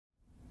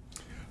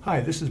Hi,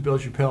 this is Bill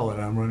Schappell,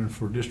 and I'm running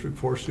for District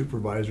 4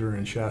 Supervisor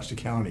in Shasta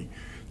County.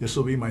 This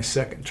will be my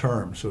second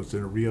term, so it's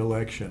a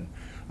re-election.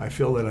 I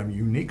feel that I'm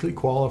uniquely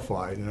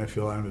qualified, and I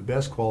feel I'm the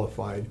best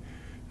qualified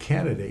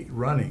candidate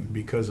running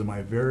because of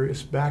my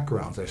various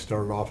backgrounds. I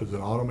started off as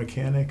an auto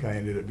mechanic. I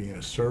ended up being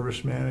a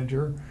service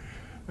manager.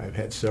 I've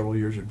had several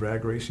years of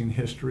drag racing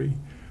history.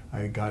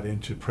 I got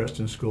into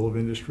Preston School of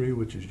Industry,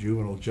 which is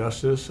juvenile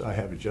justice. I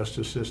have a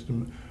justice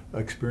system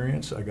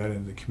experience. I got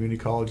into the community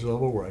college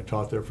level where I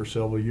taught there for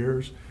several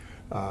years,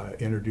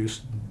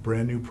 introduced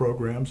brand new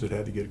programs that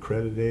had to get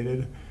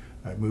accredited.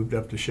 I moved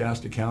up to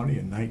Shasta County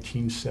in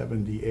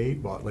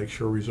 1978, bought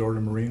Lakeshore Resort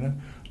and Marina,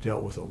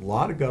 dealt with a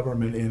lot of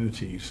government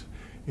entities.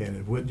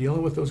 And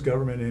dealing with those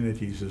government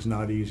entities is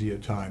not easy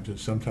at times, and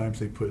sometimes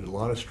they put a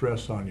lot of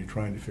stress on you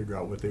trying to figure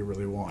out what they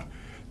really want.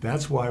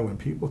 That's why when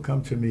people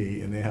come to me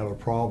and they have a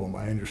problem,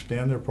 I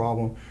understand their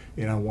problem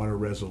and I want a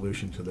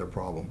resolution to their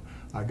problem.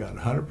 I got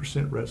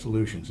 100%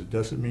 resolutions. It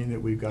doesn't mean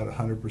that we've got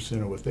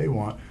 100% of what they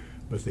want,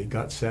 but they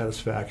got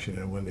satisfaction,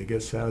 and when they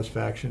get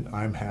satisfaction,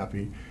 I'm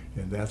happy,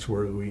 and that's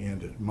where we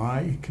end it.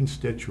 My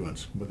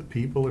constituents, the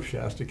people of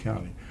Shasta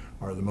County,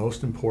 are the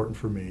most important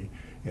for me,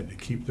 and to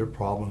keep their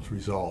problems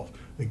resolved.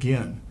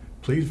 Again,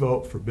 please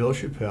vote for Bill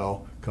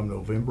Schappell come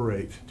November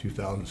 8th,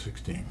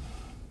 2016.